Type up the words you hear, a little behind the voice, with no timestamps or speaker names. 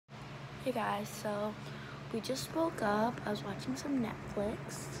Hey guys, so we just woke up. I was watching some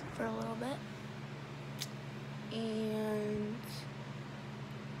Netflix for a little bit. And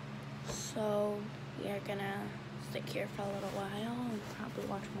so we are gonna stick here for a little while and probably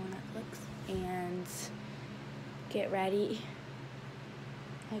watch more Netflix and get ready.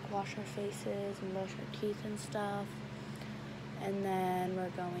 Like wash our faces and brush our teeth and stuff. And then we're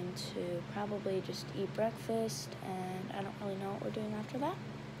going to probably just eat breakfast, and I don't really know what we're doing after that.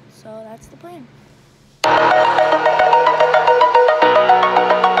 So that's the plan.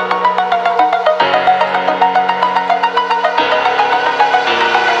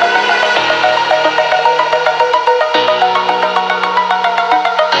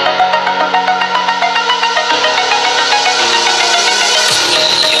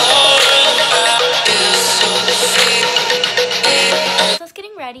 Just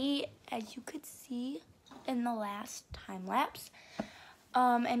getting ready, as you could see in the last time lapse.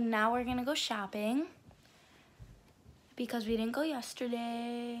 And now we're gonna go shopping because we didn't go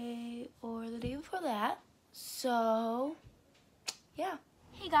yesterday or the day before that. So, yeah.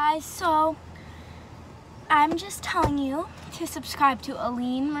 Hey guys, so I'm just telling you to subscribe to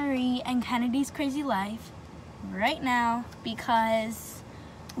Aline, Marie, and Kennedy's Crazy Life right now because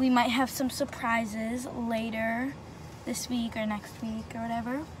we might have some surprises later this week or next week or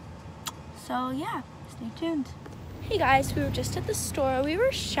whatever. So yeah, stay tuned. Hey guys, we were just at the store we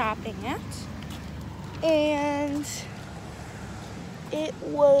were shopping at, and it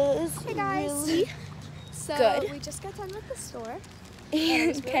was really so good. we just got done with the store.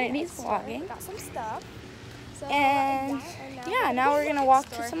 And Kennedy's vlogging. Got some stuff. So And yeah, now we're gonna walk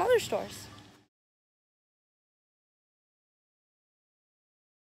to some other stores.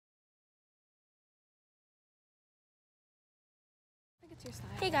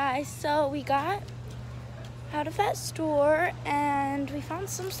 Hey guys, so we got out of that store and we found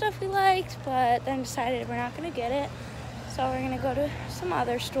some stuff we liked, but then decided we're not gonna get it. So we're gonna go to some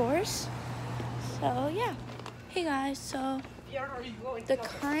other stores. So yeah. Hey guys, so the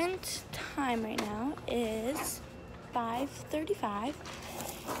current time right now is 5:35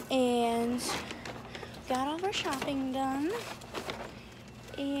 and got all of our shopping done.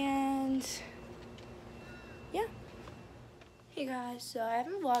 And yeah. Hey guys, so I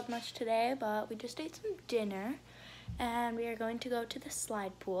haven't vlogged much today, but we just ate some dinner and we are going to go to the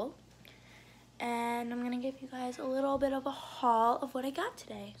slide pool. And I'm gonna give you guys a little bit of a haul of what I got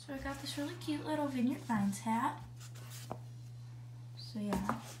today. So I got this really cute little Vineyard Vines hat. So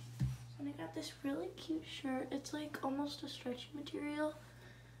yeah. And I got this really cute shirt. It's like almost a stretchy material.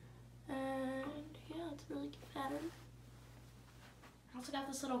 And yeah, it's a really cute pattern. I also got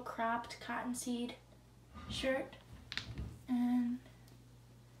this little cropped cottonseed shirt. And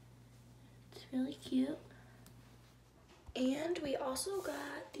it's really cute. And we also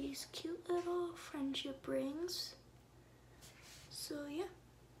got these cute little friendship rings. So yeah.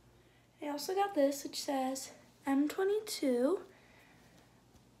 I also got this, which says M22.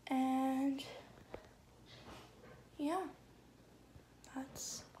 And yeah,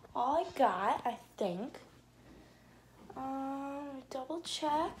 that's all I got, I think. Double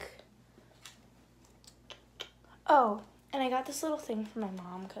check. Oh, and I got this little thing for my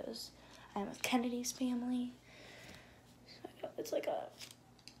mom because I'm with Kennedy's family. So it's like a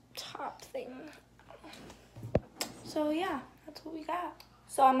top thing. So yeah, that's what we got.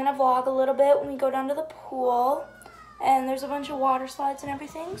 So I'm gonna vlog a little bit when we go down to the pool. And there's a bunch of water slides and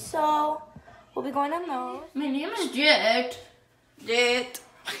everything, so we'll be going on those. My name is Jet. Jet.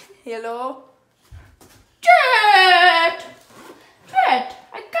 Hello? Jet! Jet!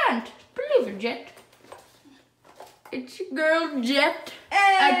 I can't believe it, Jet. It's your girl, Jet.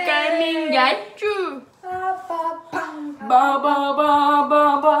 I came and got you. Ba ba ba ba ba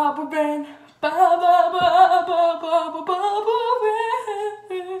ba ba ba ba ba ba ba ba.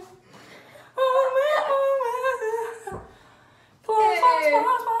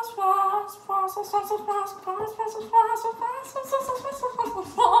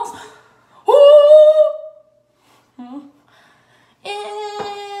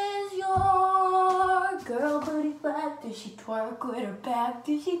 Is your girl booty flat? Does she twerk with her back?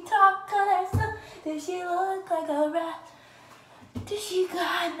 Does she talk color? Does she look like a rat? Does she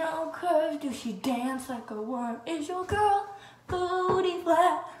got no curves? Does she dance like a worm? Is your girl booty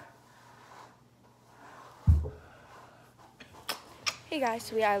flat? Hey guys,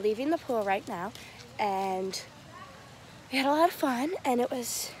 so we are leaving the pool right now, and we had a lot of fun, and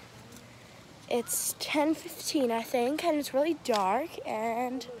it's 10:15 I think, and it's really dark,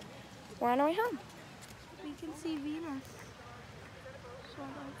 and we're on our way home. We can see Venus. So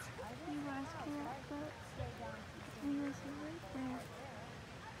you guys can't, but Venus is right there.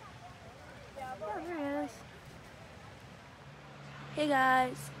 Hey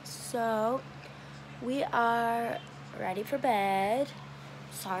guys, so we are ready for bed.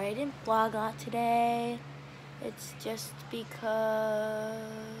 Sorry I didn't vlog a lot today. It's just because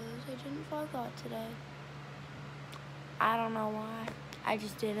I didn't vlog a lot today. I don't know why. I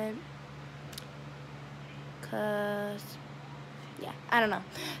just didn't. Cause, yeah, I don't know.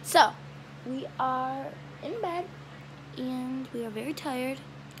 So, we are in bed and we are very tired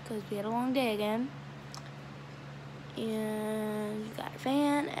because we had a long day again. And we've got a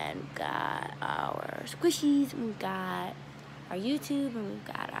fan, and we've got our squishies, and we've got our YouTube, and we've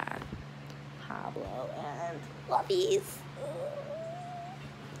got our Pablo and Fluffies.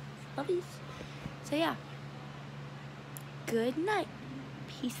 Fluffies. So yeah, good night.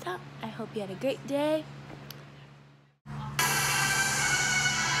 Peace out. I hope you had a great day.